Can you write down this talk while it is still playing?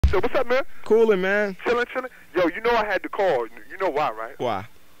So what's up, man? Coolin', man. Chillin'. Yo, you know I had to call. You know why, right? Why?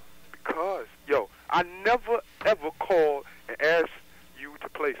 Because, yo, I never, ever called and asked you to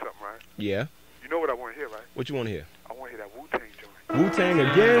play something, right? Yeah. You know what I want to hear, right? What you want to hear? I want to hear that Wu-Tang joint. Wu-Tang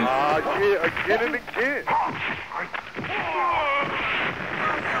again? Yeah, again and again.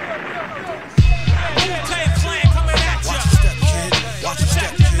 Wu-Tang Clan coming at ya. Watch your step, kid. Watch your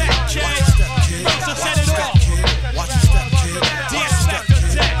step, kid. Watch your step, kid. Watch your step, kid.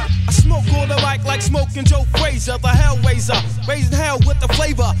 I smoke all the mic like smoking Joe Frazier, the Hellraiser, raising hell with the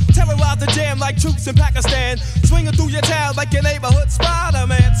flavor. Terrorize the jam like troops in Pakistan, swinging through your town like your neighborhood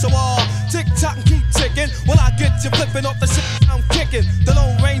Spider-Man. So tick tock and keep ticking, while I get you flipping off the shit I'm kicking. The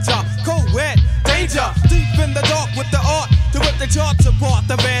Lone Ranger, co-ed, danger, deep in the dark with the art to rip the charts apart.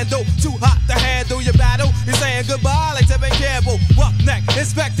 The vandal, too hot to handle your battle. You're saying goodbye like Tevin Campbell. Roughneck,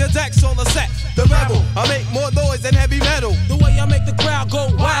 Inspector Dex on the set. The rebel, I make more noise than heavy metal. The way I make the crowd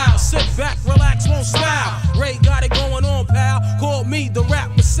go wild. Sit back, relax, won't smile. Ray got it going on, pal. Call me the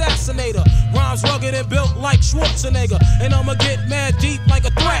rap assassinator. Rhymes rugged and built like Schwarzenegger. And I'ma get mad deep like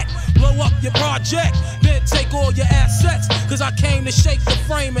a threat. Blow up your project, then take all your assets. Cause I came to shake the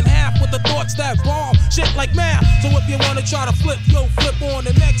frame in half with the thoughts that bomb shit like math. So if you wanna try to flip, yo, flip on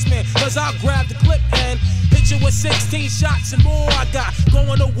the next man. Cause I'll grab the clip and hit you with 16 shots and more. I got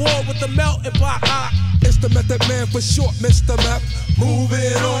going to war with the melting pot. It's the Method Man for short, Mr. Map. Move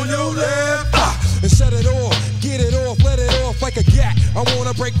it on your left and set it off, get it off, let it off like a gat. I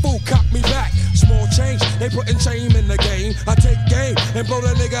wanna break food, cop me back. Small change, they putting shame in the game. I take game and blow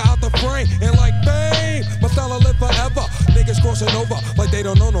that nigga out the frame. And like fame, my style will live forever. Niggas crossing over like they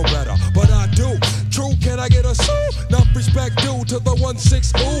don't know no better, but I do. True, can I get a sue? Enough respect due to the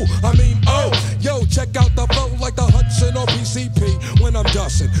 1-6 ooh. I mean, oh, yo, check out the flow like the Hudson or PCP when I'm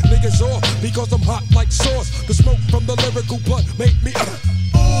dusting. Niggas off because I'm hot like sauce. The smoke from the lyrical blunt make me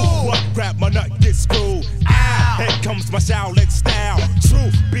ooh, what rap my nut get screwed. Ow, here comes my Shaolin style. True,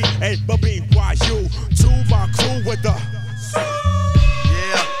 B-A-B-Y-U. To my crew with the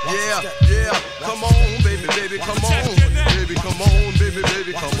yeah. Come on, baby, come on. Baby, come on,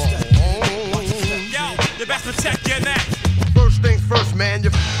 baby, come on. Yo, you best protect your neck. First things first, man,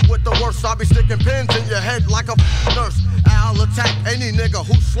 you with the worst. I'll be sticking pins in your head like a nurse. I'll attack any nigga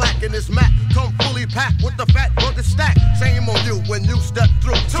who's slacking this Mac. Come fully packed with the fat burger stack. Shame on you when you step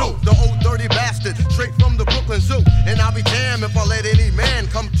through. Two, the old dirty bastard, straight from the Brooklyn Zoo. And I'll be damned if I let any man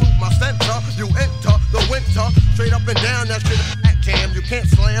come to my center. You enter the winter, straight up and down that shit. Cam, you can't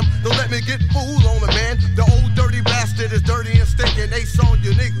slam. Don't let me get fooled on the man. The old dirty bastard is dirty and stinking. Ace on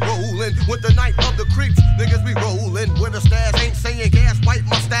your nigga rolling with the night of the creeps. Niggas be rolling with the stairs. Ain't saying gas, bite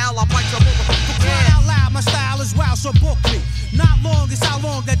my style. I bite your motherfucker. Cry out loud, my style is wild, so book me. Not long is how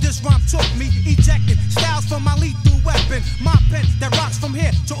long that this rhyme took me. Ejecting styles from my lethal weapon. My pen that rocks from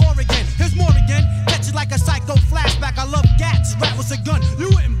here to Oregon. Here's more again. Catch it like a psycho flashback. I love gats. Rap was a gun. You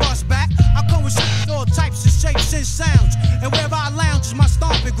wouldn't bust back. I come with all types of shapes and sounds. And where I lounge is my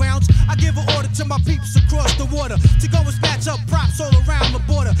stomping grounds. I give an order to my peeps across the water to go and snatch up props all around the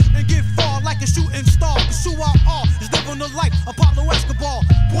border and get far like a shooting star. Cause who I are is living the life of Pablo Escobar.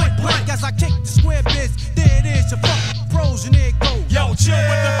 Point blank as I kick the square biz. There it is, your fucking pros and there it goes. Yo, chill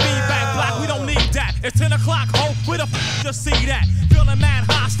with the feedback block, we don't need that. It's 10 o'clock, ho, where the f to see that? Feeling mad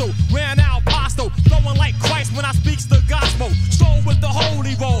hostile, ran out pasto, throwing like Christ when I speaks the gospel. Stroll with the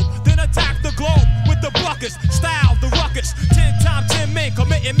holy roll, then attack the globe with the buckets. Style the ruckus, 10 times 10 men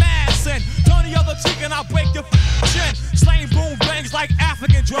committing mad sin. Turn the other cheek and I'll break your chin. Slang boom bangs like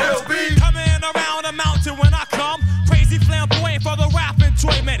African drums. Coming around the mountain when I come. Crazy flamboyant for the rap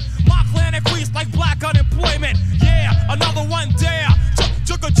enjoyment. My clan increased like black unemployment. Yeah, another one dare.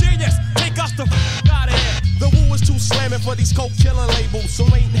 Took a genius, take us the out of here. The Wu is too slamming for these coke killing labels. So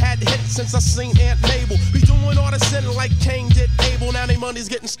ain't had hits since I seen Aunt Mabel. Be doing all the sin like Cain did Abel. Now they money's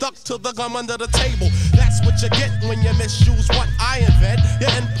getting stuck to the gum under the table. That's what you get when you misuse what I invent. Your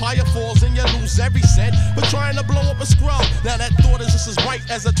empire falls and you lose every cent. But trying to blow up a scrub. Now that thought is just as bright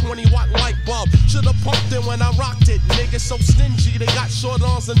as a 20-watt light bulb. Should've pumped it when I rocked it. Niggas so stingy, they got short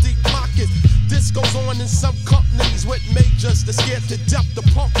arms and deep pockets. This goes on in some companies with majors that scared to death to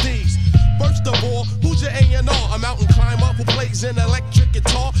pump these. First of all, who's your A&R? A mountain climber who plays an electric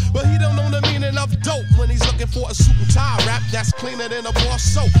guitar, but he don't know the meaning of dope when he's looking for a suit and tie rap that's cleaner than a bar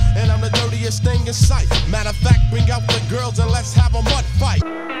soap. And I'm the dirtiest thing in sight. Matter of fact, bring out the girls and let's have a mud fight.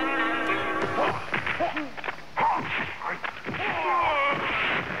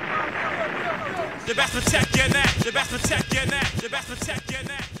 You best protect your neck. You best protect your neck. You best protect your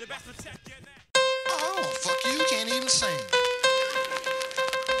neck. You best protect your neck. Oh, fuck you, you can't even sing.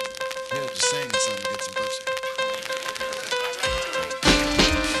 Yeah, just sing something to get some pussy.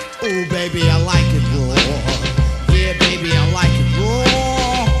 Ooh, baby, I like it raw. Yeah, baby, I like it raw.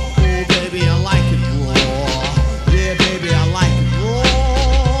 Ooh, baby, I like it raw. Yeah, baby, I like it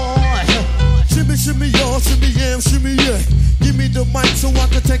raw. Shimmy, shimmy, y'all, shimmy, yam, shimmy, yeah. Give me the mic so I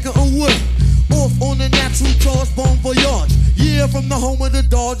can take it away. Off on the natural charge, bon voyage. Yeah, from the home of the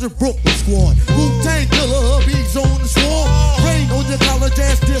Dodger Brooklyn squad. Wu-Tang killer, hubby's on the swarm. Rain on your college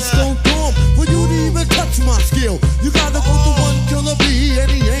ass disco dorm. For you to even touch my skill, you gotta go to one killer B,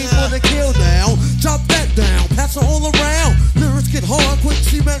 and he ain't for the kill now. Chop that down, pass it all around. Lyrics get hard, quick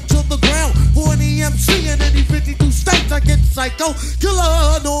cement to the ground. For any MC in any 52 states, I get psycho.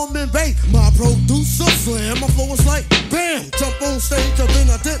 Killer, Norman Bates, my producer slam. My flow is like bam, jump on stage, and then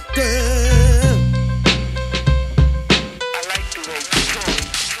I did that.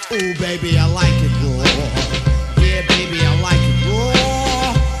 Ooh, baby, I like it raw. Yeah, baby, I like it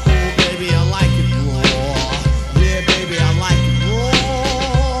raw. Ooh, baby, I like it raw. Yeah, baby, I like it raw.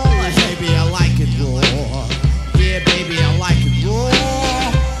 Baby, I like it raw. Yeah, baby, I like it raw.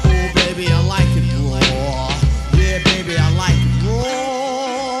 Ooh, baby, I like it raw. Yeah, baby, I like it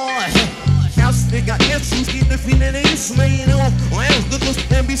raw. House nigga, answers, get the feeling is made off. Well, good looks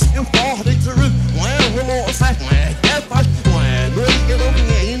can be still hard to true. Well, we're all like, well,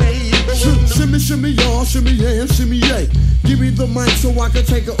 shimmy, shimmy, y'all, shimmy, yeah, shimmy, yeah. Give me the mic so I can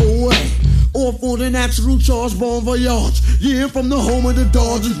take it away. Off on the natural charge, bon voyage. Yeah, from the home of the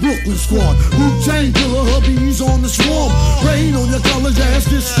Dodgers Brooklyn squad. Wu-Tang killer, hubby's on the swarm. Rain on your college ass,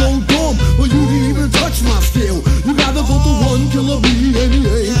 disco dorm. For you to even touch my skill, you gotta go to one killer B, and he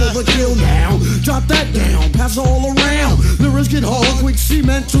ain't for the kill now. Drop that down, pass all around. Lyrics get hard, quick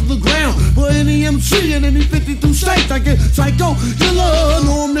cement to the ground. For any MC in any 52 states, I get psycho killer,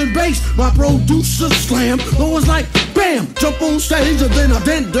 Norman Bates. My producer slam, though it's like bam, jump on stage and then I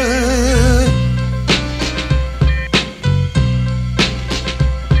did that.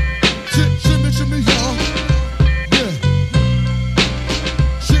 Shimmy, shimmy, y'all, yeah.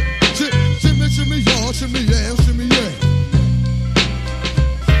 Shimmy, shimmy, y'all, shimmy, yeah, shimmy, yeah.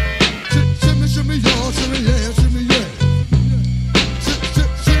 Shimmy, shimmy, y'all, shimmy, yeah, shimmy, yeah.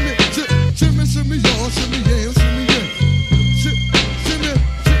 Shimmy, shimmy, y'all, shimmy, yeah, shimmy, yeah.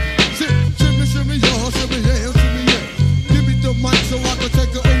 Shimmy, y'all, shimmy, yeah, shimmy, yeah. Give me the mic so I can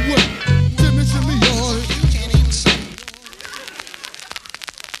take it away. Shimmy, y'all. You can't even sing.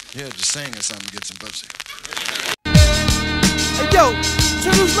 Yeah, just sing or something, get some pussy. Hey yo,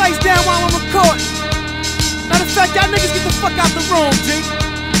 turn those lights down while I'm recording. Matter of fact, y'all niggas get the fuck out the room, G.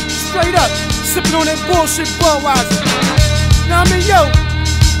 Straight up, sipping on that bullshit Budweiser. Know what I mean, yo?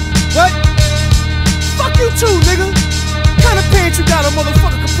 What? Fuck you too, nigga. What kind of pants you got on,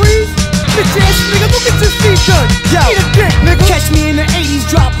 motherfucker Capris? Bitch ass nigga, look at your feet done. Yo, eat a dick, nigga. Catch me in the 80s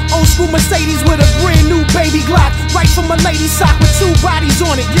drop. Old school Mercedes with a brand new baby Glock. Right from a lady sock with 2 bodies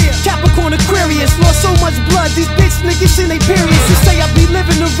on it. Yeah. Capricorn Aquarius, lost so much blood. These bitch niggas in they periods. You say I be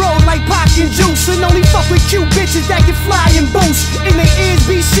living the road like Pac and Juice. And only fuck with cute bitches that can fly and boost. In their ears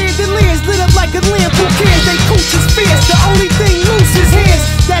be chandeliers lit up like a lamp. Who cares? They cooch is fierce. The only thing loose is his.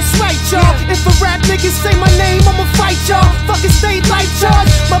 That's right, y'all. If a rap nigga say my name, I'ma fight y'all. Fucking state life charge.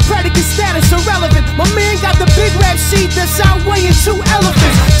 My predicate status irrelevant. My man got the big rap sheet that's outweighing 2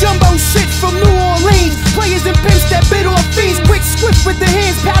 elephants. Jumbo shit from New Orleans. Players and pimps that bid off fees. Quick swift with the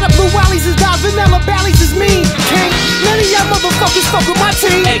hands. Powder blue wallies is down. Vanilla Bally's is mean. Can't none of y'all motherfuckers fuck with my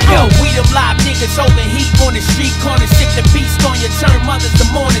team. Hey yo, we them live niggas holding heat on the street corners. Stick the beast on your turn mothers the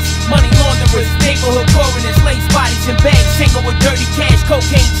mornings. Money launderers, neighborhood coroners, lace bodies and bags. Tangle with dirty cash,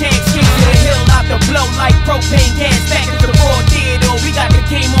 cocaine tags. King to the hill out the blow like propane gas. Back into the raw theater, we got the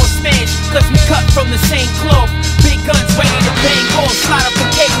game on smash. Cause we cut from the same cloth. Big guns ready to bang off. Slide up the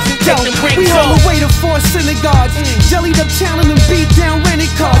cables and take them rings we off. on the way to 4 synagogues. Jellied up challenging them, beat down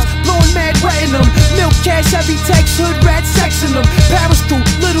rented cars. Blowing mad wet in them. Milk cash, heavy text, hood rat sexing them. Paris through,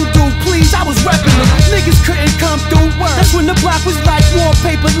 little dude, please, I was repping them. Niggas couldn't come through. That's when the block was like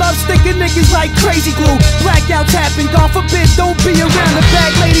wallpaper. Love sticking niggas like crazy glue. Blackouts happen, God forbid, don't be around the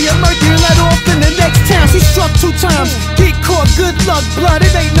bag lady of Mercury. Let off in the next town. She struck 2 times. Get caught, good luck, blood,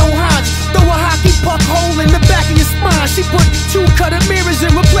 it ain't no Hines. Throw a hockey puck hole in the back of your spine. She put 2 cutted mirrors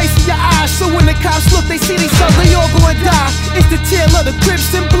in replacing your eyes. So when the cops look, they see themselves, they all gonna die. It's the tale of the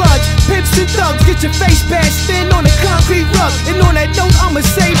Crips and Bloods, pimps and thugs. Get your face bashed, stand on the concrete rug. And on that note, I'ma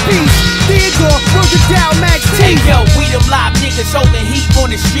say peace. Theodore, word to Dow, Max T. Hey yo, we them live niggas holding heat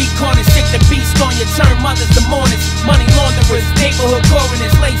on the street corners. Stick the beast on your turn mothers the mornings. Money launderers, neighborhood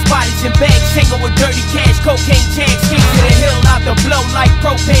coroners, lace bodies and bags. Tangle with dirty cash, cocaine tags. King to the hill out the blow like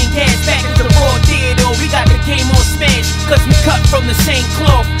propane gas. Back into the raw theater, we got the game on smash. Cause we cut from the same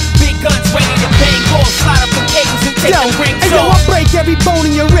cloth. Big guns ready to bang off. Slide up the cables and take them rings yo, off. I break every bone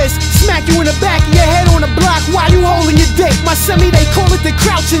in your wrist. smack you in the back of your head on the block while you holding your dick. My semi, they call it the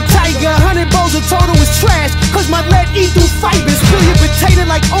crouching tiger. 100 bowls of total is trash, cause my lead eat through fibers. Fill your potato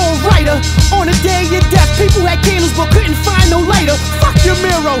like all writer. On the day of your death, people had candles but couldn't find no lighter. Fuck your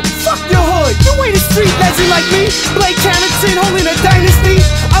mirror, fuck your hood. You ain't a street legend like me. Blake Carrington holding a dynasty.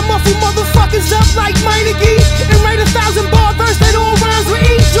 I muffle motherfuckers up like Meineke and write 1,000 bar verse that all rhymes with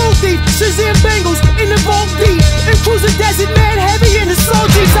E. Jewel thief, Shazam Bengals in the vault deep. And cruise the desert mad heavy in the soul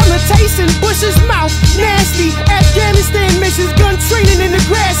jeeps. I'm the Tyson, Bush's mouth, nasty. Afghanistan missions, gun training in the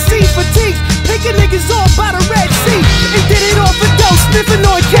grass sea. Fatigues, picking niggas off by the Red Sea. And did it off a dose, sniffing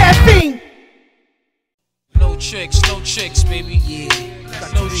on caffeine. No chicks, baby. Yeah.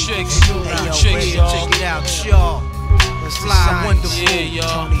 No chicks, Hey, yo, chicks, y'all. check it out, y'all. Fly wonderful. Yeah,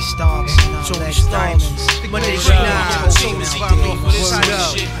 y'all. Tony Starks, Tony Starks. Monday Good night,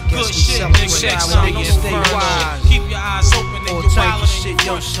 Good shit, nigga. Checks on no further. Keep your eyes open and your wallet in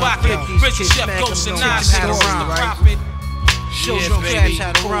your front pocket. Prison chef Ghost and Nas, the prophet. Shows no cash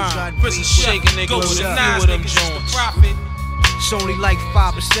how to rhyme. Prison chef Ghost and Nas, the prophet. It's only like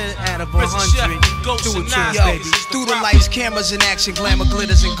 5% out of 100. Do it to us, baby. Through the lights, cameras in action, glamour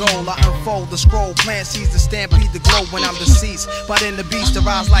glitters and gold. I unfold the scroll, plant seeds to stampede the glow when I'm deceased. But in the beast,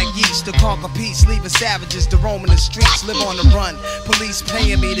 arise like yeast to conquer peace, leaving savages to roam in the streets, live on the run. Police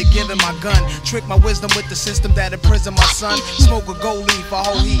paying me to give him my gun, trick my wisdom with the system that imprisoned my son. Smoke a gold leaf, a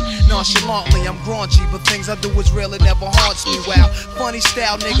whole heat. Nonchalantly, I'm graunchy, but things I do is real, it never haunts me. Wow, funny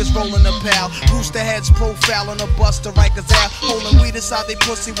style, niggas rolling a pal. Rooster heads profile on a bus to Rikers out. Holding weed inside they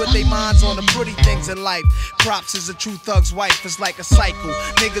pussy with they minds on the pretty things in life. Props is a true thug's wife, it's like a cycle.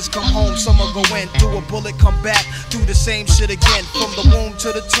 Niggas come home, someone go in, do a bullet, come back, do the same shit again. From the womb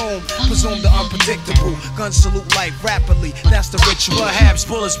to the tomb, presume the unpredictable. Gun salute life rapidly, that's the ritual. Perhaps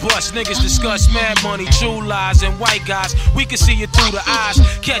bullets bust, niggas discuss mad money, true lies, and white guys. We can see you through the eyes,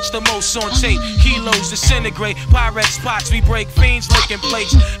 catch the most on tape. Kilos disintegrate, Pyrex spots, we break fiends, licking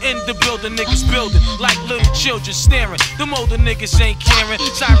plates. In the building, niggas building like little children staring. Them older niggas ain't caring.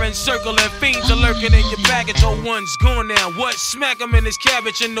 Sirens circling, fiends are lurking in your baggage. Oh, one's gone now. What? Smack 'em in his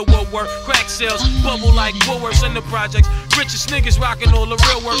cabbage in the woodwork. Crack sales, bubble like Woolworths in the projects. Richest niggas rocking all the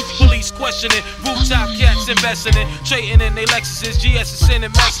real work. Police questioning, rooftop cats investing in, trading in they Lexuses. GS is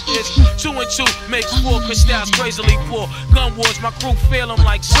sending messages. 2 and 2 makes 4. Crystals crazily poor. Gun wars, my crew feel them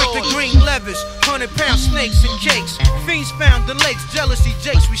like swords. With the green levers, 100-pound snakes and cakes. Fiends found in lakes, jealousy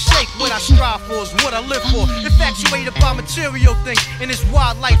jakes. We shake what I strive for is what I live for. Infatuated by material things in this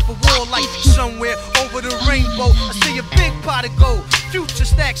wild life for war life. Somewhere over the rainbow, I see a big pot of gold. Future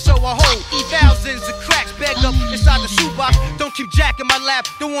stacks, so I hold thousands of cracks bagged up inside the shoebox. Don't keep Jack in my lap,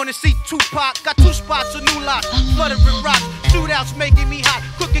 don't wanna see Tupac. Got 2 spots of new locks, flooded with rocks. Shootouts making me hot,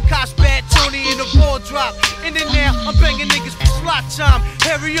 crooked cops, bad Tony in the ball drop. In and now, I'm banging niggas for slot time.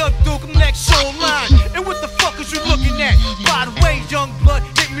 Hurry up, Duke, I'm next show line. And what the fuck is you looking at? By the way, young blood,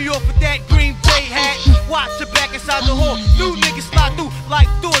 hit me off with that Green Bay hat. Watch it back inside the hall, new niggas slide through like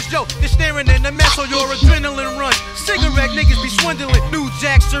doors. Yo, they're staring in the mess, so your adrenaline runs. Cigarette niggas be swindling. New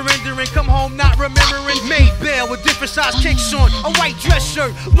Jack surrendering, come home not remembering. Made bail with different size kicks on, a white dress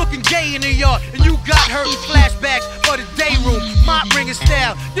shirt, looking gay in the yard. And you got hurt, flashbacks for the day room, mop ringing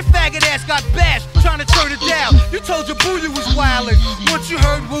style. Your faggot ass got bashed, trying to turn it down. You told your boo you was wildin'. Once you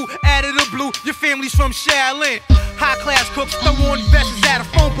heard Wu, added a blue, your family's from Shaolin. High class cooks, throw on vests out of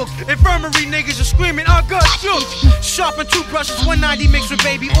phone books. Infirmary niggas are screaming, I got jokes. Sharpen toothbrushes, 190 mixed with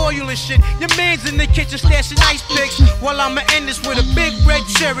baby oil and shit. Your man's in the kitchen stashing ice picks, while I'ma end this with a big red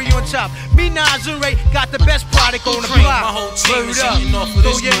cherry on top. Me, Nas, and Ray got the best product on the block. My whole team is up, eating off of throw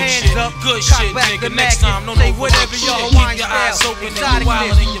this your good hands shit. up, Good cock shit, back nigga. the Next Mac time, no say no whatever shit. your Keep Hawaiian your eyes style, open and exotic you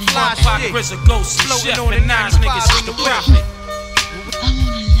wildin' in your fly front pocket. shit. Chris a ghost, Floating chef, on the and Nas niggas is the 95 prophet.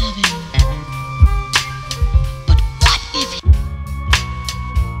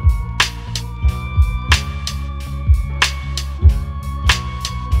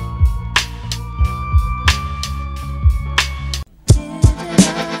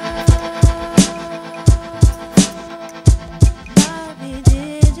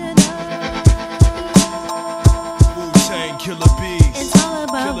 Wu-Tang, Killer Bees. It's all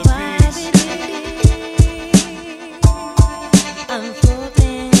about Killer Bees.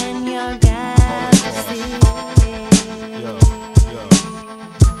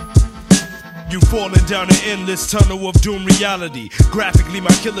 down an endless tunnel of doom reality. Graphically,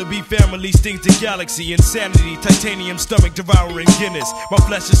 my killer bee family stings the galaxy. Insanity, titanium stomach devouring Guinness. My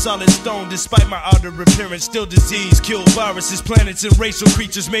flesh is solid stone despite my outer appearance. Still disease, kill viruses, planets and racial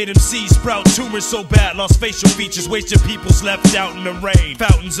creatures. Made MCs sprout tumors so bad, lost facial features. Wasted peoples left out in the rain.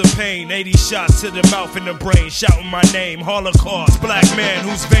 Fountains of pain, 80 shots to the mouth and the brain. Shouting my name, Holocaust. Black man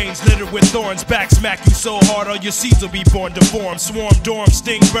whose veins littered with thorns. Back smack you so hard all your seeds will be born deformed. Swarm, dorm,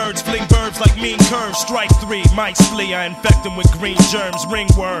 sting birds, fling verbs like mean curves. Strike 3, mites flee, I infect them with green germs.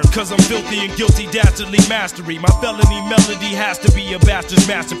 Ringworm, cause I'm filthy and guilty, dastardly mastery. My felony melody has to be a bastard's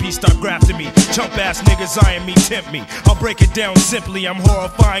masterpiece. Stop grafting me, chump ass niggas eyeing me, tempt me. I'll break it down simply, I'm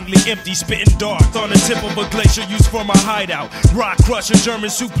horrifyingly empty. Spitting dark on the tip of a glacier used for my hideout. Rock crusher, German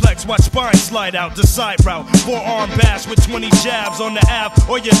suplex, watch spine slide out. The side route, forearm bash with 20 jabs on the app.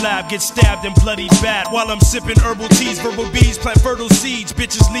 Or your lab gets stabbed and bloody bad. While I'm sipping herbal teas, verbal bees, plant fertile seeds.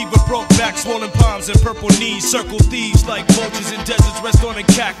 Bitches leave with broke back, swollen palms and purple knees. Circle thieves like vultures in deserts, rest on a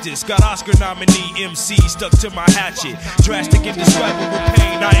cactus. Got Oscar nominee MC stuck to my hatchet. Drastic, indescribable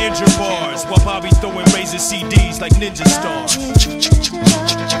pain, I injure bars. While Bobby throwing razor CDs like ninja stars.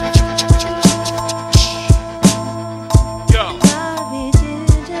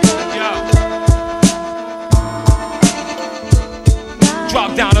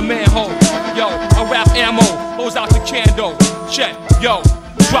 Drop down a manhole, yo, I rap ammo, blows out the candle, check, yo.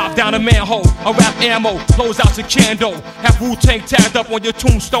 Drop down a manhole, I rap ammo, blows out the candle. Have Wu-Tang tagged up on your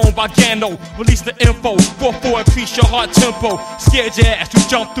tombstone by Gano. Release the info, 4-4 increase your heart tempo. Scared your ass to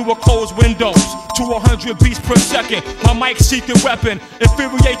jump through a closed windows. To 100 beats per second, my mic secret weapon.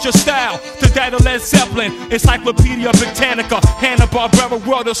 Infuriate your style to that of Led Zeppelin. Encyclopedia Britannica, Hanna-Barbera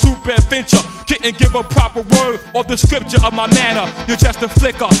world of super adventure. Couldn't give a proper word or the scripture of my manner. You're just a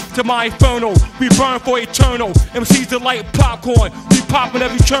flicker to my inferno. We burn for eternal. MCs delight popcorn. We poppin'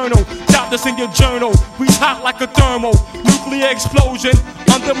 every kernel. Jot this in your journal. We hot like a thermal. Nuclear explosion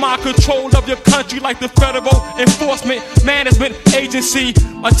under my control of your country like the Federal Enforcement Management Agency.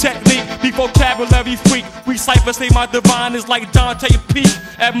 A technique, the vocabulary freak. We cipher say my divine is like Dante Peak.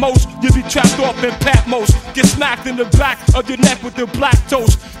 At most, you'll be trapped off in Patmos. Get smacked in the back of your neck with the black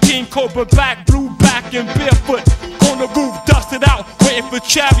toast. King Cobra black, blue back, and barefoot. On the roof, dusted out, waiting for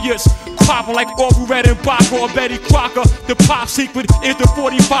chariots. Popping like Orville Redenbacher or Betty Crocker. The pop secret is the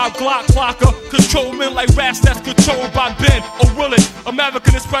 45 Glock clocker. Control men like rats that's controlled by Ben or Willard.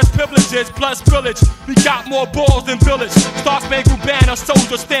 American Express privileges plus village. We got more balls than village. Star Spangled Banner,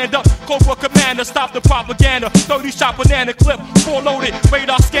 soldier stand up. Cobra commander, stop the propaganda. 30 shot banana clip, full loaded.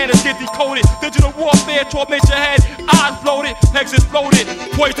 Radar scanners get decoded. Digital warfare, torment your head. Eyes bloated, legs exploded.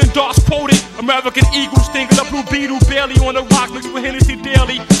 Poison darts quoted. American Eagle stinging a blue beetle. Barely on the rock, mixed with Hennessy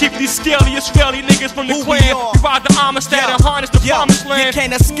daily. Keep these scaly Israeli niggas from the clan. We ride the Amistad and harness the promised land. You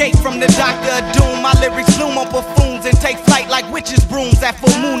can't escape from the Doctor of Doom. My lyrics bloom on buffoons and take flight like witches' brooms at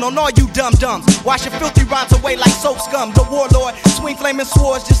full moon on all you dum-dums. Wash your filthy rhymes away like soap scum. The warlord swing flaming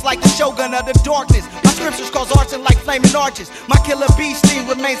swords just like the shogun of the darkness. My scriptures cause arson like flaming arches. My killer bee sting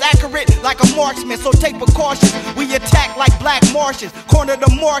remains accurate like a marksman, so take precautions. We attack like black marshes. Corner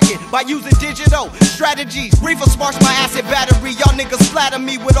the market by using digital strategies. Reefer sparks my acid battery. Y'all niggas flatter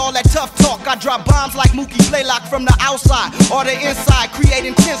me with all that tough talk. I drop bombs like Mookie Blaylock from the outside or the inside, create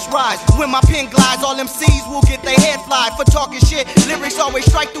intense rise. When my pen glides, all MCs will get their head flied for talking shit. Lyrics always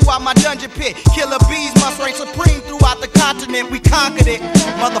strike throughout my dungeon pit. Killer bees must reign supreme throughout the continent. We conquered it,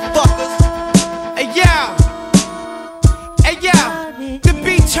 motherfuckers. Hey yeah, hey yeah, the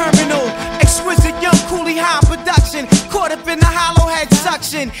beat terminal, exquisite young coolie high production. Caught up in the hollow head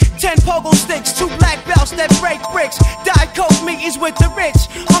suction. 10 pogo sticks, 2 black belts that break bricks. Diet Coke meetings with the rich.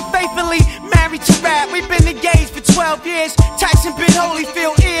 I'm faithfully married to rap. We've been engaged for 12 years. Tyson bit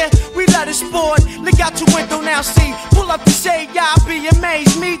Holyfield ear. We let it sport. Look out your window now, see. Pull up the shade, y'all be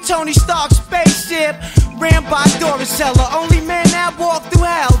amazed. Me, Tony Stark, spaceship. Ran by Doris Heller. Only man that walked through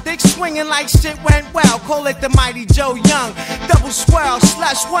hell. Dick swinging like shit went well. Call it the mighty Joe Young. Double swirl,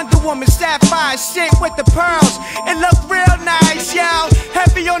 slush, Wonder Woman, sapphire shit with the pearls. It look real nice, yo.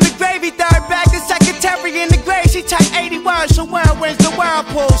 Heavy on the gravy, third bag, the secretary in the grave. She type 80 words, so whirlwinds, the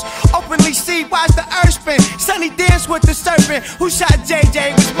whirlpools. Openly see, watch the earth spin. Sunny dance with the serpent. Who shot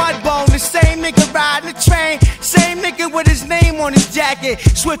JJ was Mudbone. The same nigga riding the train. Same nigga with his name on his jacket.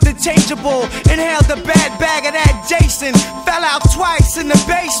 Swift and changeable. Inhaled the bad bag of that Jason. Fell out twice in the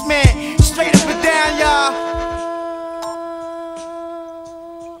basement. Straight up and down, y'all.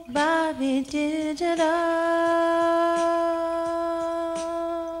 Bobby Digital,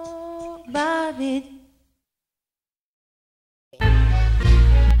 Bobby.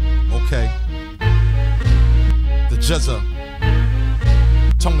 Okay. The Jizza,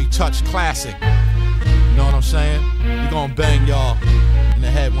 Tony Touch classic. You know what I'm saying? We gonna bang y'all in the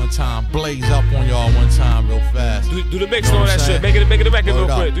head one time, blaze up on y'all one time real fast. Do the mix on that shit. Make it a record real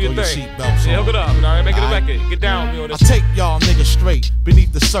quick. Do your thing. Yeah, hook it up. Alright, make it a record. Get down with me on this. I take y'all niggas straight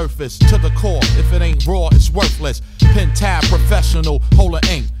beneath the surface to the core. If it ain't raw, it's worthless. Pen tab professional, hole of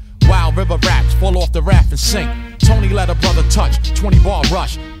ink. Wild river raps fall off the raft and sink. Tony let a brother touch, 20 bar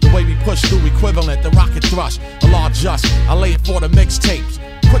rush. The way we push through equivalent, the rocket thrust. A large just, I lay it for the mixtapes.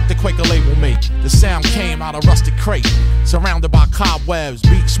 Quick the Quaker label me. The sound came out of rusted crate. Surrounded by cobwebs,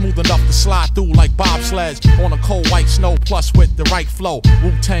 beat smooth enough to slide through like bobsleds. On a cold white snow, plus with the right flow.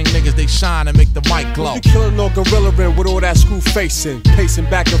 Wu-Tang niggas, they shine and make the mic glow. You killing no gorilla in with all that screw facing. Pacing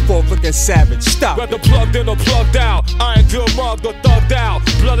back and forth looking savage. Stop. Whether plugged in or plugged out, I ain't good mugged or thugged out.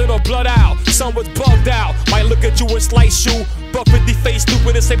 Blood in or blood out, some was bugged out. Might look at you and slice you. Buck 50 face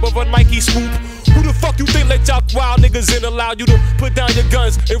stupid in shape of a Nike swoop. Who the fuck you think let y'all wild niggas in? Allow you to put down your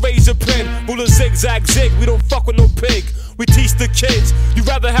guns and raise your pen. Rule a zigzag zig, we don't fuck with no pig. We teach the kids, you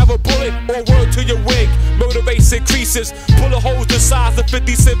rather have a bullet or word to your wig. Murder race increases, pull a hose the size of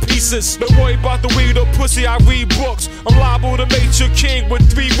 50-cent pieces. Don't worry about the weed or pussy, I read books. I'm liable to make your king with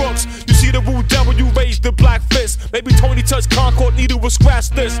 3 rooks. You see the Wu devil, you raise the black fist. Maybe Tony touched Concord, needle will scratch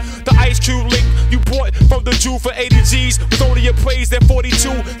this. The ice cube link you bought from the Jew for 80 G's was only appraised at 42.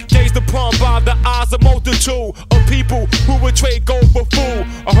 Gazed upon by the eyes of multitude of people who would trade gold for food.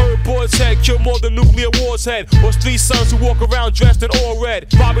 I heard boys head kill more than nuclear wars had. Was 3 sons who walk around dressed in all red.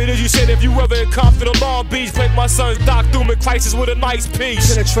 Bobby, did you say if you ever in Compton or Long Beach, break my son's Doc Doom in crisis with a nice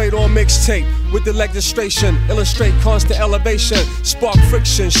piece. Penetrate on mixtape with the legislation. Illustrate constant elevation. Spark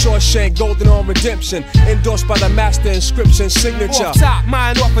friction. Shawshank, golden on redemption. Endorsed by the master inscription signature. Off top,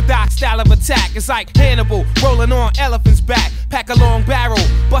 my unorthodox style of attack. It's like Hannibal rolling on elephant's back. Pack a long barrel,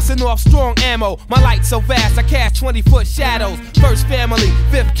 busting off strong ammo. My light so vast, I cast 20-foot shadows. First family,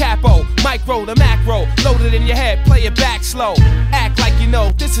 5th capo. Micro to macro, loaded in your head, play it back slow. Act like you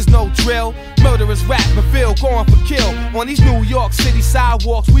know, this is no drill. Murderers rap and feel going for kill. On these New York City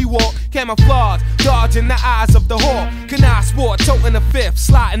sidewalks we walk, camouflage, dodging the eyes of the hawk. Canal sport, toting the 5th,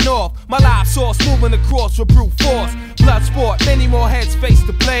 sliding off. My live source moving across with brute force. Blood sport, many more heads face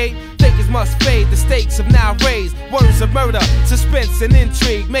the blade. Fakers must fade, the stakes have now raised. Words of murder, suspense and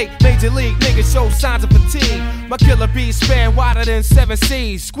intrigue. Make major league niggas show signs of fatigue. My killer bees span wider than 7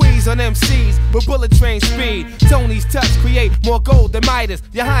 seas. Squeeze on MCs with bullet train speed. Tony's touch create more gold than Midas.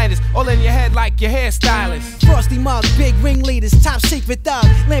 Your Highness, all in your head like your hairstylist. Frosty mug, big ringleaders, top secret thug.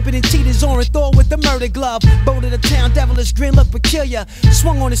 Lamping and cheaters, Orin Thor with the murder glove. Boat of the town, devilish grin, look peculiar.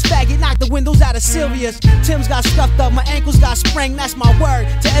 Swung on his faggot, knocked the windows out of Sylvia's. Tim's got scuffed up, my ankles got sprained, that's my word.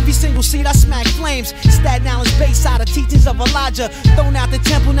 To every single seat I smack flames. Staten Island's Bayside, the teachings of Elijah. Thrown out the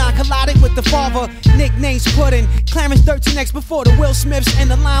temple, now collided with the father. Nicknames put in, Clarence 13X before the Will Smiths and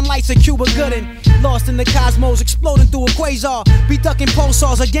the limelights of Cuba Gooding. Lost in the cosmos, exploding through a quasar. Be ducking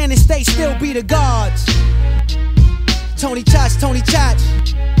pulsars again and stay still, be the gods. Tony Touch,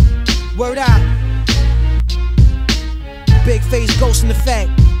 word out. Big face, ghost in effect.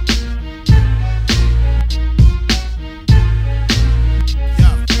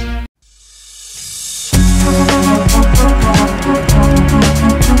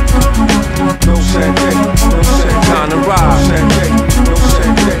 No sad day, no sad time to ride. No sad day, no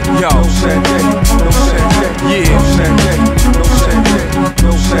sad day, yo. No sad day, no sad day, yeah. No sad day, no sad day,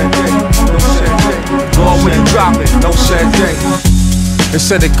 no sad day, no sad day. Lord, when you drop it, no sad day. They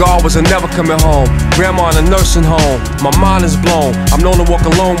said that God was a never coming home. Grandma in a nursing home. My mind is blown. I'm known to walk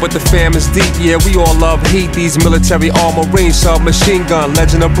alone, but the fam is deep. Yeah, we all love heat. These military armed marines, submachine gun,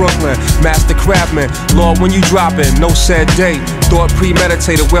 legend of Brooklyn, master craftsman. Lord, when you drop it, no sad day. Thought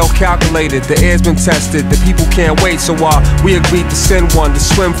premeditated, well calculated. The air's been tested. The people can't wait, so we agreed to send one to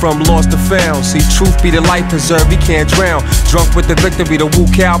swim from lost to found. See, truth be the life preserve, he can't drown. Drunk with the victory, the Wu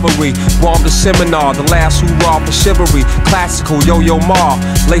Cavalry. Bombed the seminar, the last hoorah for chivalry. Classical, Yo-Yo Ma.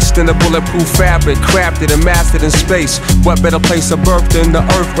 Laced in a bulletproof fabric, crafted and mastered in space. What better place of birth than the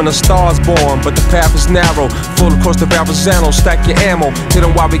earth when a star's born? But the path is narrow, full across the Verrazano. Stack your ammo, hit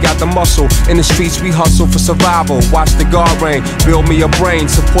 'em while we got the muscle. In the streets we hustle for survival. Watch the guard rain, build me a brain.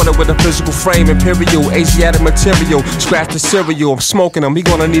 Supported with a physical frame, imperial, Asiatic material. Scratch the cereal, I'm smoking them. He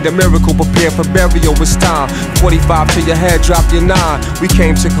gonna need a miracle, prepare for burial. It's time, 45 to your head, drop your 9. We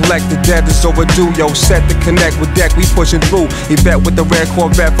came to collect, the debt is overdue. Yo, set to connect with deck, we pushing through. Yvette with the red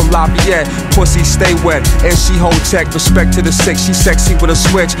Corvette from Lafayette. Pussy stay wet, and she hold tech. Respect to the 6, she sexy with a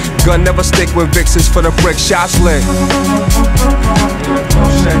switch. Gun never stick with Vixens for the brick. Shots lit. No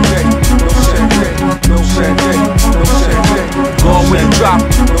sad day, no sad day, no sad day, no sad day. Lord, when you drop it.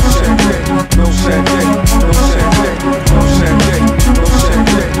 No sad day, no sad day, no sad day, no sad day, no sad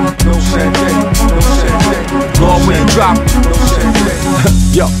day, no sad day, no sad day. drop.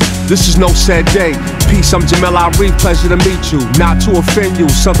 Yo, this is no sad day. Peace, I'm Jamel Ari, pleasure to meet you. Not to offend you,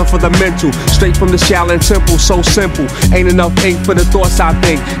 something for the mental. Straight from the Shaolin Temple, so simple. Ain't enough ink for the thoughts I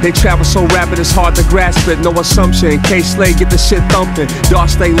think. They travel so rapid it's hard to grasp it. No assumption, K-Slay get the shit thumping. Dark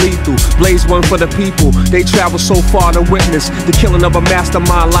stay lethal, blaze one for the people. They travel so far to witness the killing of a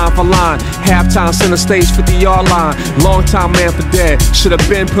mastermind line for line. Halftime center stage 50-yard line. Long time man for dead. Should have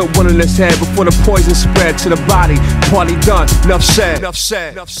been put one in his head before the poison spread to the body. Party done, enough said. Enough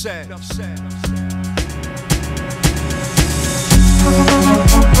said. Enough said. Enough said.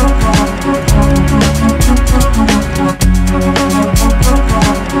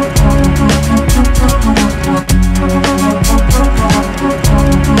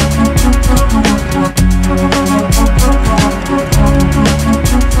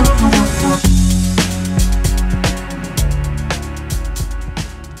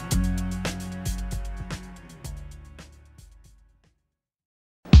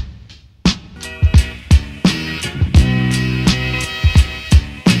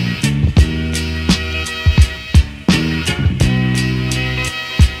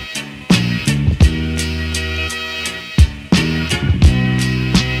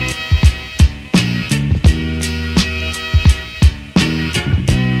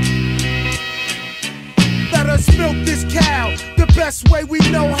 Way we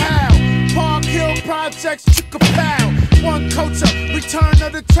know how. Park Hill Projects, Chickapow. One culture, return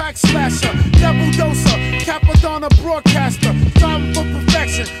of the track slasher. Double doser, Capadonna broadcaster. Striving for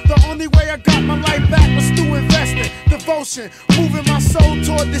perfection. The only way I got my life back was through investing. Devotion, moving my soul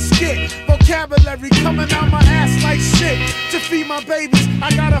toward the skit. Vocabulary coming out my ass like shit. To feed my babies,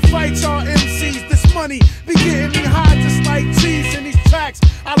 I gotta fight y'all MCs. This money be getting me high just like cheese in these tracks.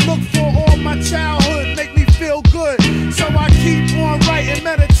 I look for all my childhood, make me feel good. So I keep on writing,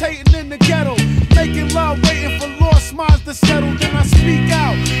 meditating in the ghetto. Making love, waiting for lost minds to settle. Then I speak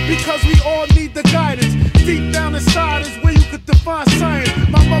out, because we all need the guidance. Deep down inside is where you could define science.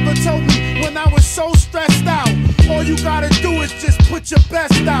 My mother told me when I was so stressed out, all you gotta do is just put your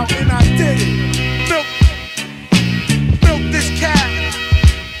best out. And I did it. Milk this cow.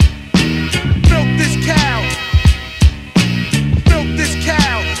 Milk this cow. Milk this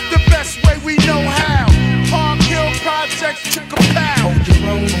cow. The best way we know how. Park Hill Projects, Chickapow. Hold your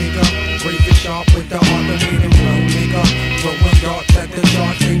own, nigga. Break it sharp with the art of getting blown, nigga. Throwing darts at the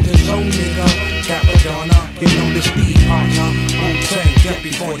chart, change the zone, nigga. Capadonna, you know the Steve partner. Wu-Tang, get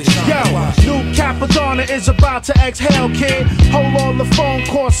before the sun. Yo, new Capadonna is about to exhale, kid. Hold all the phone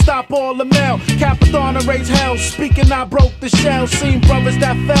calls, stop all the mail. Capadonna raise hell, speaking I broke the shell. Seen brothers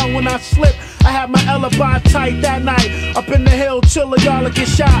that fell when I slipped. I had my alibi tight that night. Up in the hill, chiller, y'all get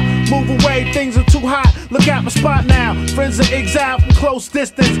shot. Move away, things are too hot. Look at my spot now. Friends are exiled from close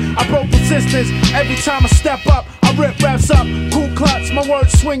distance. I broke resistance. Every time I step up, I rip raps up. Cool clutch, my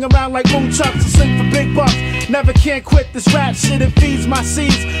words swing around like moon chucks. I sing for big bucks. Never can quit this rap shit, it feeds my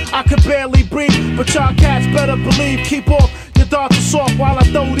seeds. I could barely breathe, but y'all cats better believe. Keep off your darts are soft while I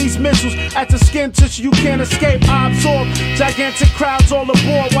throw these missiles at the skin tissue. You can't escape, I absorb. Gigantic crowds all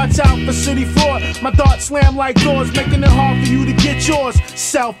aboard. Watch out for city fraud. My darts slam like doors, making it hard for you to get yours.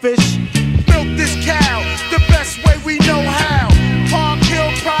 Selfish. Milk this cow, the best way we know how. Park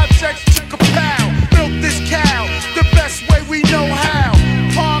Hill Projects, Chickapow. Milk this cow, the best way we know how.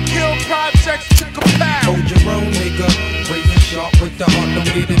 Park Hill Projects, Chickapow. Hold your own, nigga. Razor sharp with the heart, don't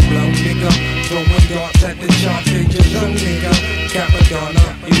get it blown, nigga. Throwing darts at the chart, danger zone, nigga. Capadonna,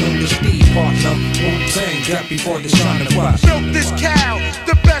 you know the Steve partner. Wu-Tang, got before the sun of us. Milk this cow,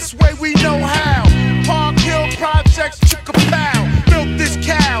 the best way we know how. Park Hill Projects, Chickapow. Milk this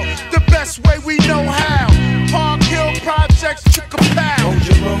cow, the best way we know how. Park Hill Projects, Chickapow. Hold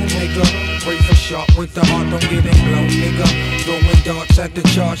your own, nigga. Razor sharp with the heart, don't get it blown, nigga. Throwing darts at the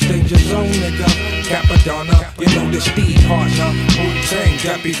charge, danger zone, nigga. Capadonna, you know the Steve partner. Wu-Tang,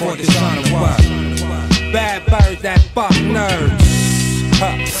 got before the sun of us. Bad birds that fuck nerds.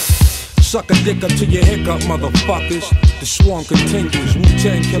 Huh. Suck a dick up to your hiccup, motherfuckers. The swarm continues,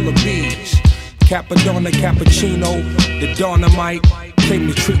 Wu-Tang killer bees. Capadonna, cappuccino, the dynamite. Came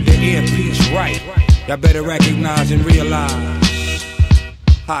to treat the earpiece right. Y'all better recognize and realize.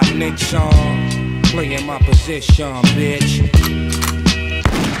 Hot Nick song, playing my position, bitch.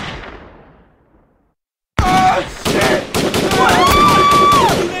 Oh shit!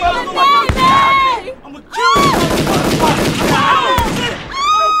 I'ma kill you!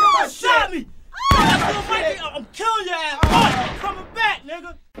 Shot me! I'm killing your ass! I'm coming back,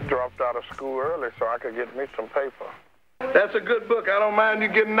 nigga! Dropped out of school early so I could get me some paper. That That's a good book. I don't mind you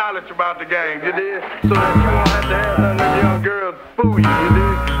getting knowledge about the game, you did? So that you won't have to have none of them young girls fool you, you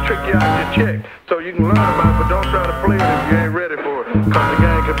did? Trick you out your check. So you can learn about it, but don't try to play it if you ain't ready for it. Cause the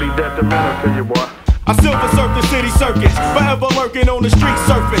game can be detrimental to you, boy. I silver surf the city circus, forever lurking on the street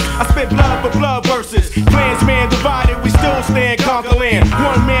surface. I spit blood for blood verses. Clansman divided, we still stand conquer land.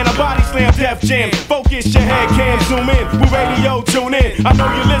 One man, a body slam, Def Jam. Focus your head, cam, zoom in. We radio, tune in. I know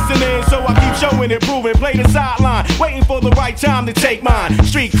you're listening, so I keep showing it, proving. Play the sideline, waiting for the right time to take mine.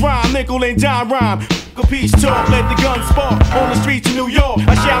 Street crime, nickel and dime rhyme. A peace talk, let the guns spark. On the streets of New York,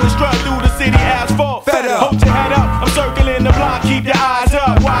 I shall strut through the city asphalt. Hold your head up, I'm circling the block, keep your eyes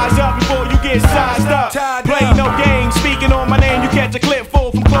up. Wise up before you get sized up. Play no games, speaking on my name, you catch a clip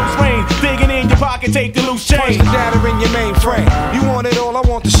full from close range. Digging in your pocket, take the loose change. Punch the data in your mainframe. You want it all, I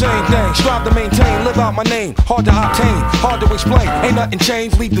want the same thing. Strive to maintain, live out my name. Hard to obtain, hard to explain. Ain't nothing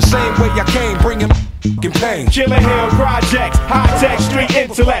changed, leave the same way I came. Bringing pain. Killer Hill Projects, high-tech street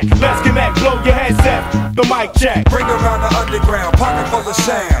intellect. Let's connect, blow your headset, the mic check. Bring around the underground, pocket full of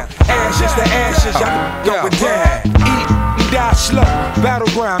sound. Ashes to ashes, I'm going down. Eat and die slow,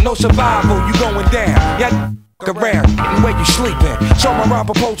 battleground, no survival, you going down. Yeah, around, getting where you sleeping. So my rhyme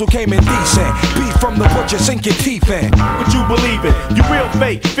proposal came in decent. Beef from the butcher, sink your teeth in. But you believe it, you real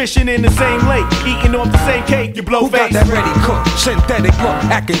fake. Fishing in the same lake, eating off the same cake, you blow Who face. got that ready cook? Synthetic look,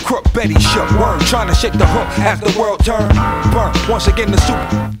 acting crook, Betty shook. Word, trying to shake the hook as the world turn. Burn, once again the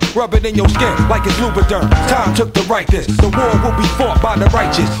soup. Rub it in your skin like it's Lubriderm. Time took to write this. The war will be fought by the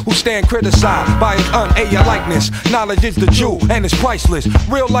righteous who stand criticized by his un-Aya likeness. Knowledge is the jewel and it's priceless.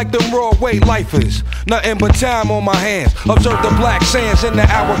 Real like the raw way life is. Nothing but time on my hands. Observe the black sands in the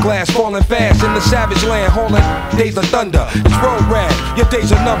hourglass, falling fast in the savage land, hauling days of thunder. It's road rag, your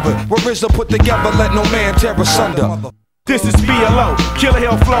days are numbered. Where RZA put together, let no man tear asunder. This is BLO, Killer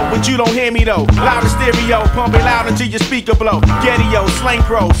Hill flow, but you don't hear me though. Loud as stereo, pump it loud until your speaker blow. Getty-O, slang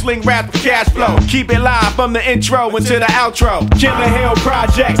pro, sling rap for cash flow. Keep it live from the intro until the outro. Killer Hill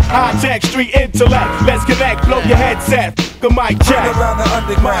Projects, high-tech street intellect. Let's connect, blow your headset, the mic check. Bring around the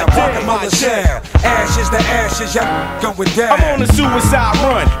underground, pocket full of sound. Ashes to ashes, y'all going down. I'm on a suicide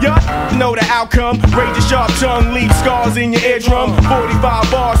run, y'all know the outcome. Rage a sharp tongue, leave scars in your eardrum.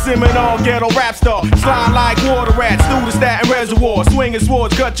 45 bar Seminole, ghetto rap star. Slide like water rats through the Staten Reservoir, swinging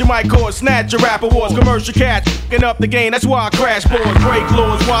swords, cut your mic cords, snatch your rap awards, commercial cats, f***ing up the game, that's why I crash boards, break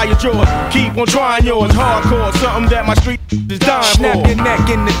laws, wire your jaws, keep on trying yours, hardcore, something that my street is dying for. Snap your neck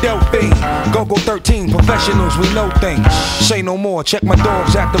in the Delphine, Go-Go 13, professionals, we know things, say no more, check my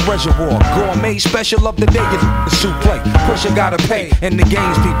dogs at the reservoir, gourmet special of the day is the soup plate, pusher gotta pay, and the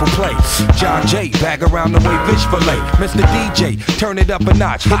games people play, John J, bag around the way, fish fillet, Mr. DJ, turn it up a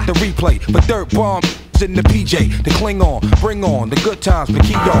notch, hit the replay, but dirt bomb in the PJ, to cling on, bring on the good times, but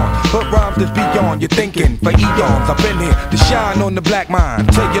key on. Hood rhymes that's beyond your thinking for eons. I've been here to shine on the black mind.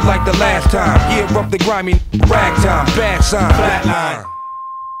 Take it like the last time. Year up the grimy ragtime, bad sign, flatline.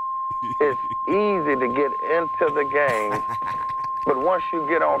 It's easy to get into the game, but once you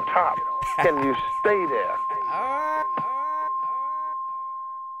get on top, can you stay there?